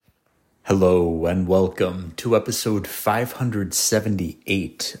Hello and welcome to episode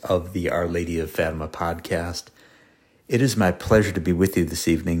 578 of the Our Lady of Fatima podcast. It is my pleasure to be with you this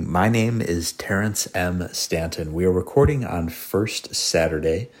evening. My name is Terrence M. Stanton. We are recording on First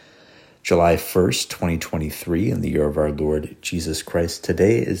Saturday, July 1st, 2023, in the year of our Lord Jesus Christ.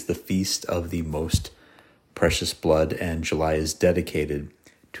 Today is the Feast of the Most Precious Blood, and July is dedicated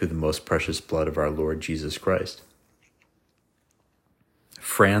to the most precious blood of our Lord Jesus Christ.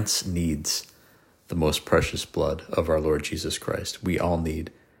 France needs the most precious blood of our Lord Jesus Christ. We all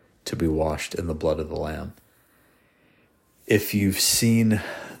need to be washed in the blood of the Lamb. If you've seen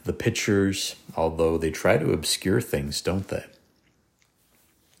the pictures, although they try to obscure things, don't they?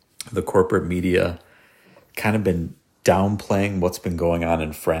 The corporate media kind of been downplaying what's been going on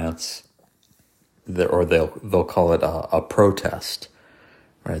in France, or they'll call it a protest,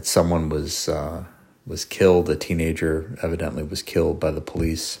 right? Someone was killed. A teenager evidently was killed by the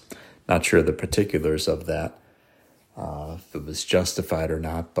police. Not sure the particulars of that, if it was justified or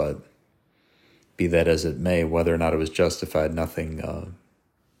not, but be that as it may, whether or not it was justified, nothing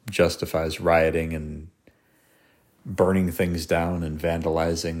justifies rioting and burning things down and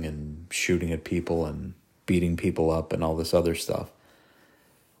vandalizing and shooting at people and beating people up and all this other stuff.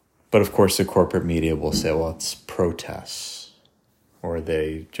 But of course the corporate media will say, well, it's protests, or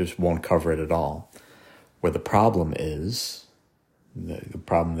they just won't cover it at all. Where the problem is, the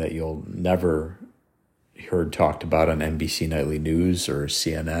problem that you'll never heard talked about on NBC Nightly News or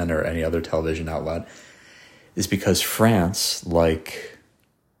CNN or any other television outlet, is because France, like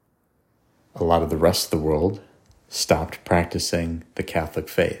a lot of the rest of the world, stopped practicing the Catholic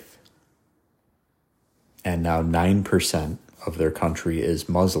faith. And now 9% of their country is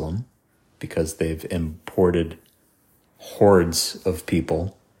Muslim because they've imported hordes of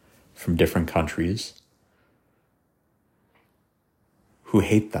people from different countries who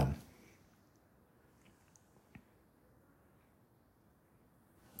hate them.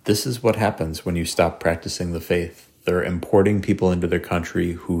 This is what happens when you stop practicing the faith. They're importing people into their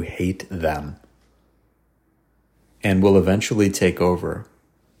country who hate them and will eventually take over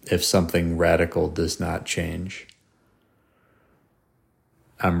if something radical does not change.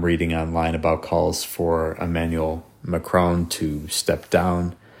 I'm reading online about calls for Emmanuel Macron to step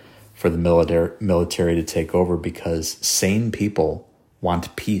down, for the military to take over, because sane people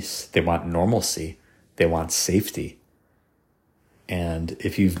want peace, they want normalcy, they want safety. And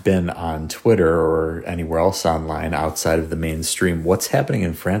if you've been on Twitter or anywhere else online outside of the mainstream, what's happening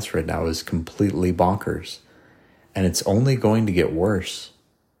in France right now is completely bonkers. And it's only going to get worse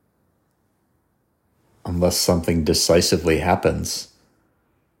unless something decisively happens,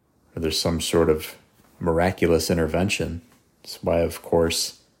 or there's some sort of miraculous intervention. That's why, of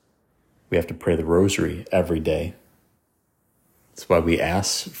course, we have to pray the rosary every day. That's why we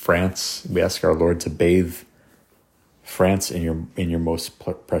ask our Lord to bathe France in your most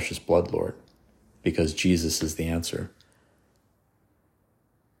precious blood, Lord, because Jesus is the answer.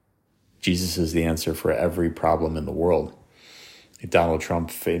 Jesus is the answer for every problem in the world. Donald Trump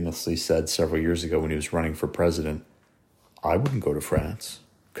famously said several years ago when he was running for president, I wouldn't go to France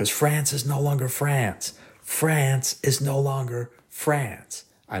because France is no longer France. France is no longer France.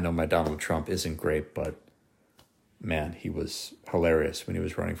 I know my Donald Trump isn't great, but man, he was hilarious when he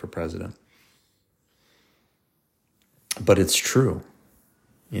was running for president. But it's true.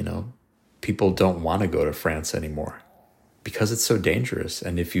 People don't want to go to France anymore because it's so dangerous.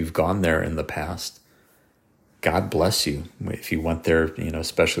 And if you've gone there in the past, God bless you. If you went there,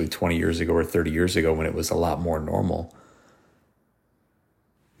 especially 20 years ago or 30 years ago when it was a lot more normal.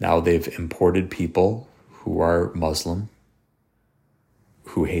 Now they've imported people who are Muslim,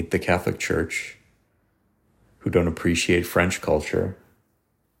 who hate the Catholic Church, who don't appreciate French culture,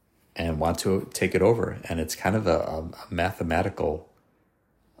 and want to take it over. And it's kind of a mathematical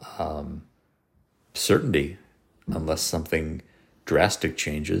certainty, unless something drastic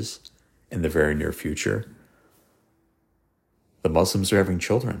changes in the very near future. The Muslims are having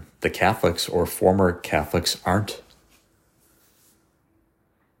children. The Catholics or former Catholics aren't.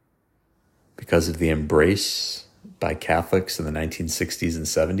 Because of the embrace by Catholics in the 1960s and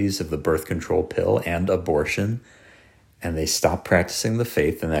 70s of the birth control pill and abortion, and they stop practicing the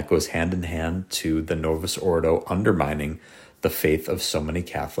faith, and that goes hand in hand to the Novus Ordo undermining the faith of so many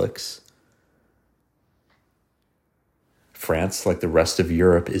Catholics. France, like the rest of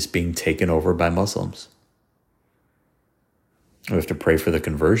Europe, is being taken over by Muslims. We have to pray for the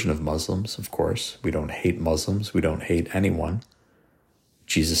conversion of Muslims, of course. We don't hate Muslims. We don't hate anyone.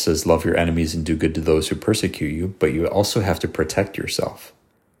 Jesus says, love your enemies and do good to those who persecute you, but you also have to protect yourself.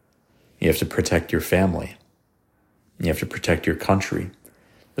 You have to protect your family. You have to protect your country.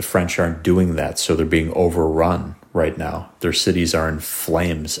 The French aren't doing that, so they're being overrun right now. Their cities are in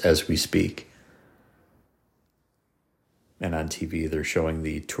flames as we speak. And on TV, they're showing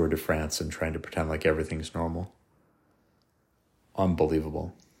the Tour de France and trying to pretend like everything's normal.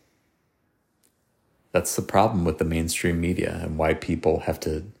 Unbelievable. That's the problem with the mainstream media and why people have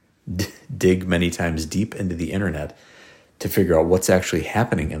to dig many times deep into the internet to figure out what's actually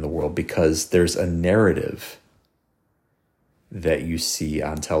happening in the world, because there's a narrative that you see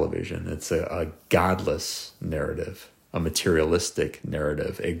on television. It's a godless narrative, a materialistic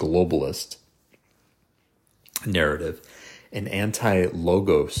narrative, a globalist narrative, an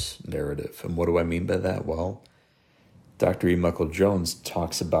anti-logos narrative. And what do I mean by that? Well, Dr. E. Michael Jones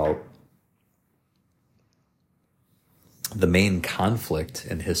talks about the main conflict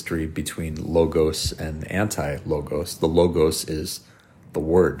in history between logos and anti-logos. The logos is the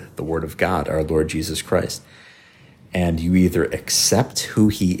Word of God, our Lord Jesus Christ. And you either accept who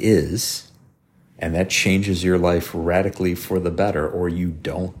he is, and that changes your life radically for the better, or you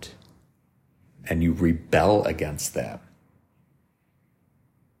don't. And you rebel against that.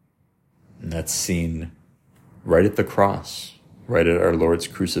 And that's seen right at the cross, right at our Lord's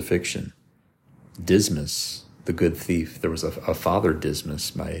crucifixion. Dismas, the good thief. There was a Father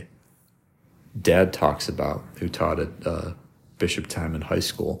Dismas my dad talks about, who taught at Bishop Timon High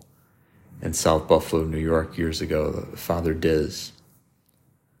School in South Buffalo, New York years ago, Father Diz.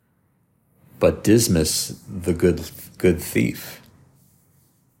 But Dismas, the good thief,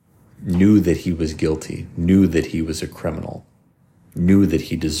 knew that he was guilty, knew that he was a criminal, knew that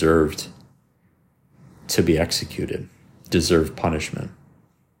he deserved to be executed, deserved punishment.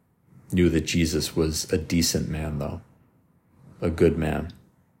 Knew that Jesus was a decent man, though, a good man.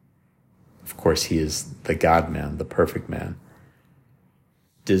 Of course, he is the God-man, the perfect man.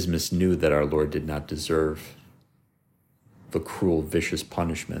 Dismas knew that our Lord did not deserve the cruel, vicious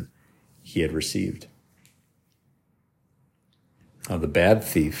punishment he had received. Now, the bad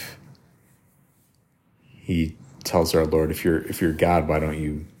thief, he tells our Lord, if you're God, why don't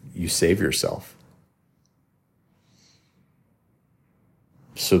you save yourself?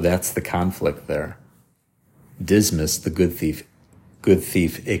 So that's the conflict there. Dismas, the good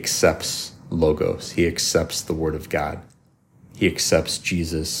thief accepts logos. He accepts the Word of God. He accepts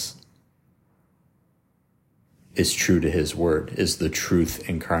Jesus is true to his word, is the truth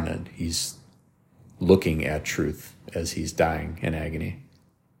incarnate. He's looking at truth as he's dying in agony.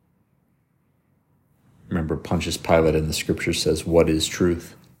 Remember, Pontius Pilate in the scripture says, "What is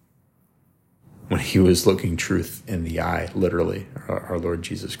truth?" When he was looking truth in the eye, literally, our Lord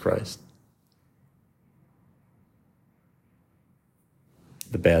Jesus Christ.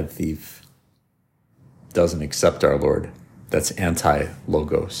 The bad thief doesn't accept our Lord. That's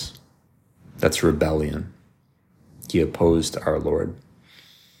anti-logos. That's rebellion. He opposed our Lord.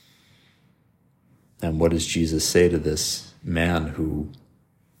 And what does Jesus say to this man who,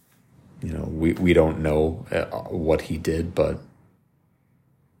 we don't know what he did, but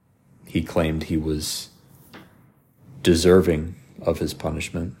he claimed he was deserving of his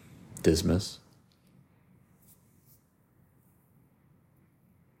punishment, Dismas.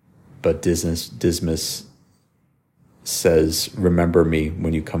 But Dismas says, "Remember me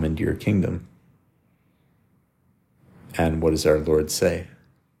when you come into your kingdom." And what does our Lord say?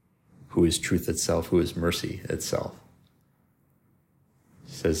 Who is truth itself? Who is mercy itself?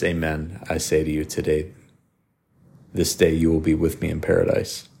 He says, "Amen, I say to you today, this day you will be with me in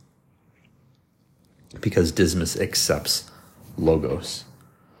paradise." Because Dismas accepts logos.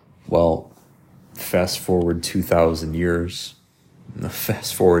 Well, fast forward 2,000 years,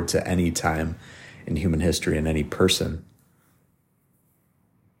 fast forward to any time in human history and any person.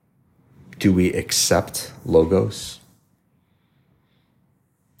 Do we accept logos?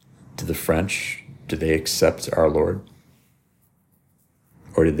 To the French, do they accept our Lord?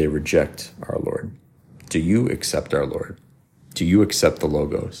 Or did they reject our Lord? Do you accept our Lord? Do you accept the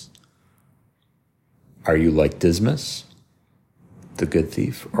logos? Are you like Dismas, the good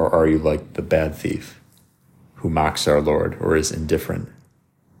thief, or are you like the bad thief who mocks our Lord or is indifferent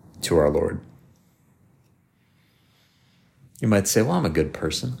to our Lord? You might say, well, I'm a good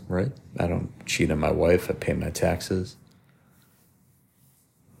person, right? I don't cheat on my wife. I pay my taxes.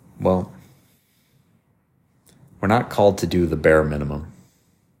 Well, we're not called to do the bare minimum.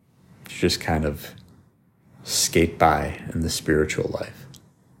 Just kind of skate by in the spiritual life.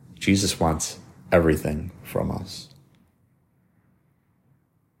 Jesus wants everything from us.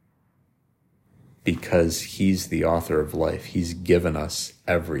 Because he's the author of life. He's given us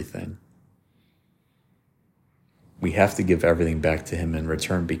everything. We have to give everything back to him in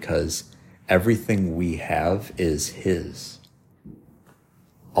return, because everything we have is his.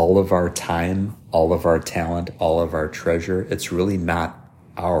 all of our time, all of our talent, all of our treasure, it's really not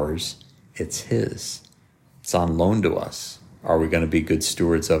ours, it's his. It's on loan to us. Are we going to be good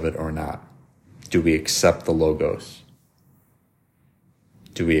stewards of it or not? Do we accept the Logos?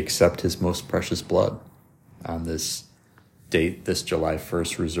 Do we accept his most precious blood on this date, this July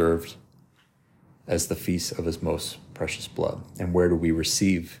 1st, reserved as the feast of his most precious blood? And where do we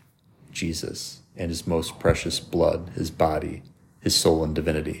receive Jesus and his most precious blood, his body, his soul and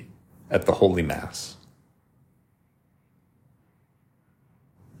divinity? At the Holy Mass,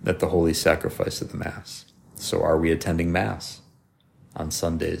 at the holy sacrifice of the Mass. So are we attending Mass on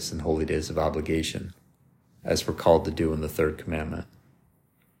Sundays and holy days of obligation, as we're called to do in the third commandment?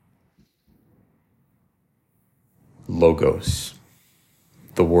 Logos,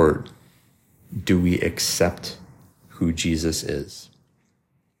 the Word. Do we accept who Jesus is?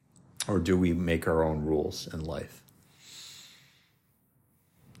 Or do we make our own rules in life?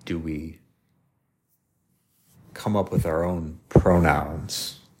 Do we come up with our own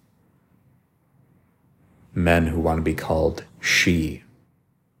pronouns? Men who want to be called she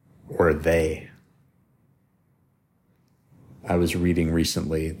or they. I was reading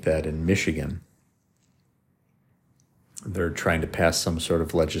recently that in Michigan, they're trying to pass some sort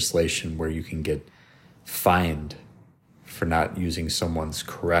of legislation where you can get fined for not using someone's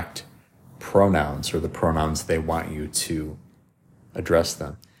correct pronouns or the pronouns they want you to address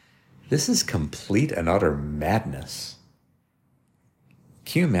them. This is complete and utter madness.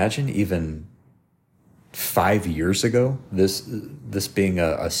 Can you imagine even 5 years ago this being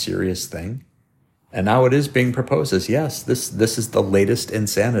a serious thing? And now it is being proposed as, yes, this is the latest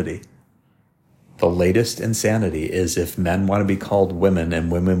insanity. The latest insanity is if men want to be called women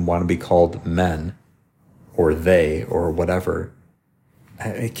and women want to be called men or they or whatever.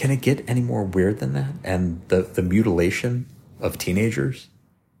 Can it get any more weird than that? And the mutilation of teenagers?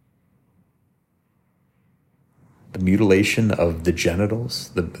 The mutilation of the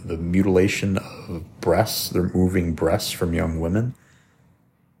genitals? The mutilation of breasts? The removing breasts from young women?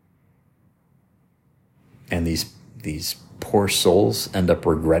 And these poor souls end up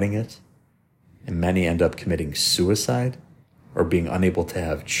regretting it. And many end up committing suicide or being unable to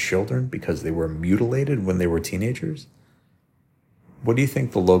have children because they were mutilated when they were teenagers. What do you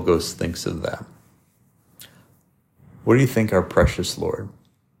think the Logos thinks of that? What do you think our precious Lord,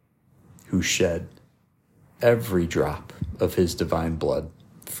 who shed every drop of his divine blood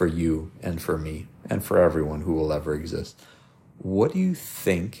for you and for me and for everyone who will ever exist, what do you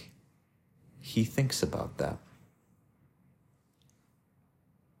think he thinks about that?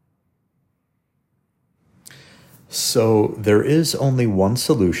 So there is only one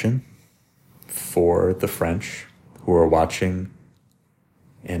solution for the French who are watching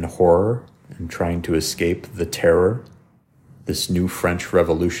in horror and trying to escape the terror, this new French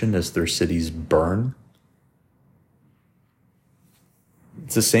Revolution as their cities burn.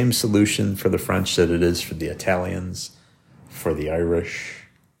 It's the same solution for the French that it is for the Italians, for the Irish,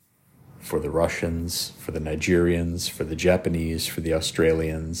 for the Russians, for the Nigerians, for the Japanese, for the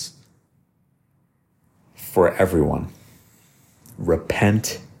Australians, for everyone.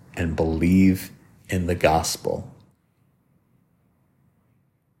 Repent and believe in the gospel.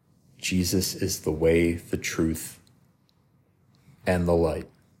 Jesus is the way, the truth, and the light.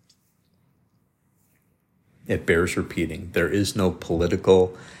 It bears repeating. There is no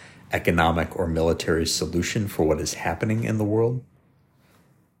political, economic, or military solution for what is happening in the world.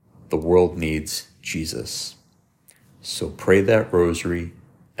 The world needs Jesus. So pray that rosary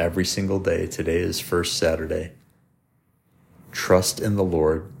every single day. Today is First Saturday. Trust in the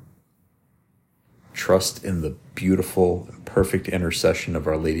Lord. Trust in the beautiful and perfect intercession of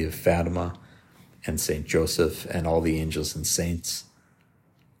Our Lady of Fatima and Saint Joseph and all the angels and saints.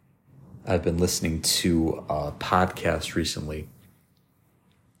 I've been listening to a podcast recently.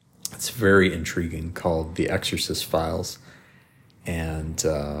 It's very intriguing, called The Exorcist Files. And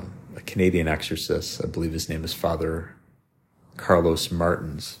a Canadian exorcist, I believe his name is Father Carlos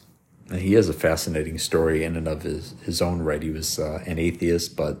Martins. And he has a fascinating story in and of his own right. He was an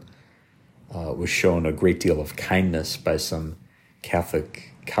atheist, but was shown a great deal of kindness by some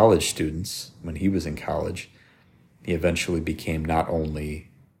Catholic college students when he was in college. He eventually became not only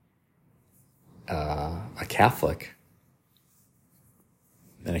a Catholic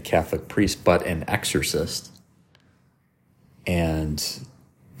and a Catholic priest, but an exorcist. And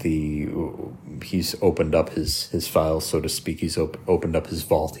he's opened up his files, so to speak. He's opened up his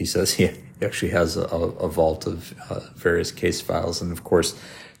vault. He says he actually has a vault of various case files, and of course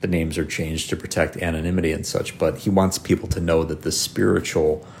the names are changed to protect anonymity and such, but he wants people to know that the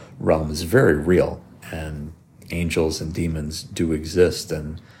spiritual realm is very real, and angels and demons do exist,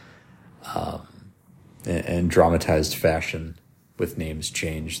 and in dramatized fashion with names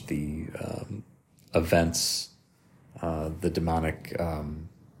changed, the events, the demonic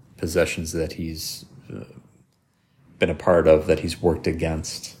possessions that he's been a part of, that he's worked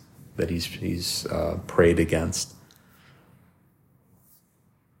against, that he's prayed against,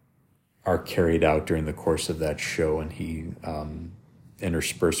 are carried out during the course of that show, and he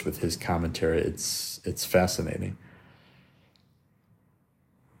interspersed with his commentary. It's fascinating.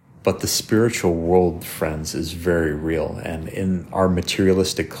 But the spiritual world, friends, is very real. And in our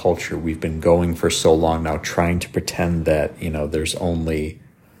materialistic culture, we've been going for so long now trying to pretend that, there's only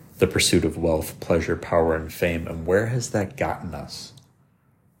the pursuit of wealth, pleasure, power, and fame. And where has that gotten us?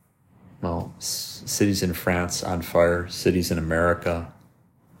 Well, cities in France on fire, cities in America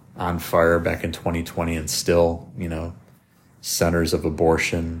on fire back in 2020, and still, centers of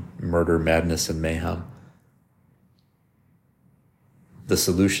abortion, murder, madness, and mayhem. The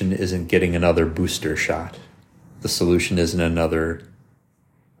solution isn't getting another booster shot. The solution isn't another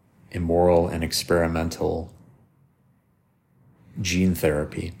immoral and experimental gene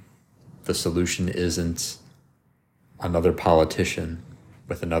therapy. The solution isn't another politician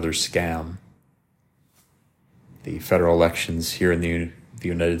with another scam. The federal elections here in the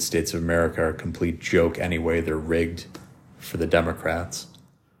United States of America are a complete joke anyway. They're rigged for the Democrats.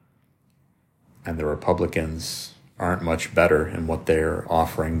 And the Republicans aren't much better in what they're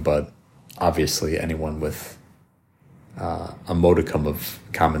offering, but obviously anyone with a modicum of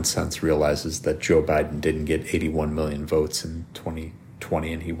common sense realizes that Joe Biden didn't get 81 million votes in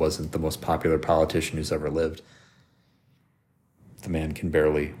 2020, and he wasn't the most popular politician who's ever lived. The man can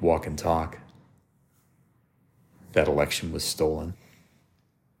barely walk and talk. That election was stolen.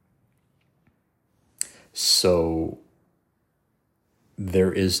 So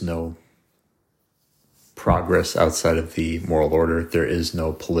there is no progress outside of the moral order. There is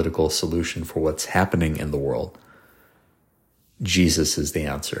no political solution for what's happening in the world. Jesus is the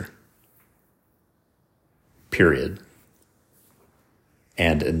answer. Period.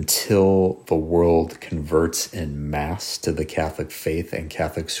 And until the world converts en masse to the Catholic faith, and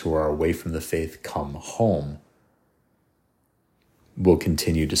Catholics who are away from the faith come home, we'll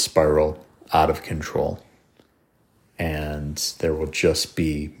continue to spiral out of control. And there will just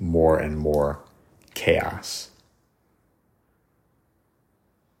be more and more chaos.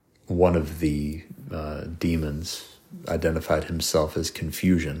 One of the demons identified himself as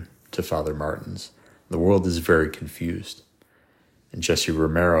confusion to Father Martins. The world is very confused. And Jesse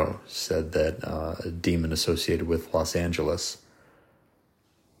Romero said that a demon associated with Los Angeles,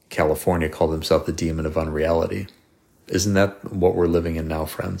 California, called himself the demon of unreality. Isn't that what we're living in now,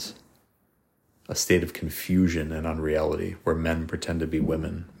 friends? A state of confusion and unreality where men pretend to be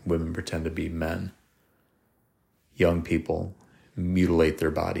women, women pretend to be men. Young people mutilate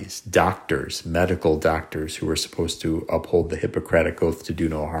their bodies. Doctors, medical doctors who are supposed to uphold the Hippocratic Oath to do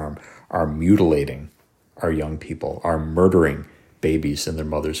no harm, are mutilating our young people, are murdering babies in their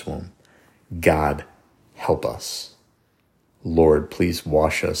mother's womb. God, help us. Lord, please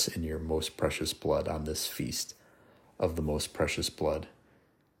wash us in your most precious blood on this feast of the most precious blood.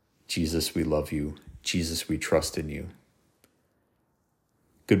 Jesus, we love you. Jesus, we trust in you.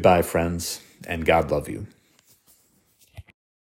 Goodbye, friends, and God love you.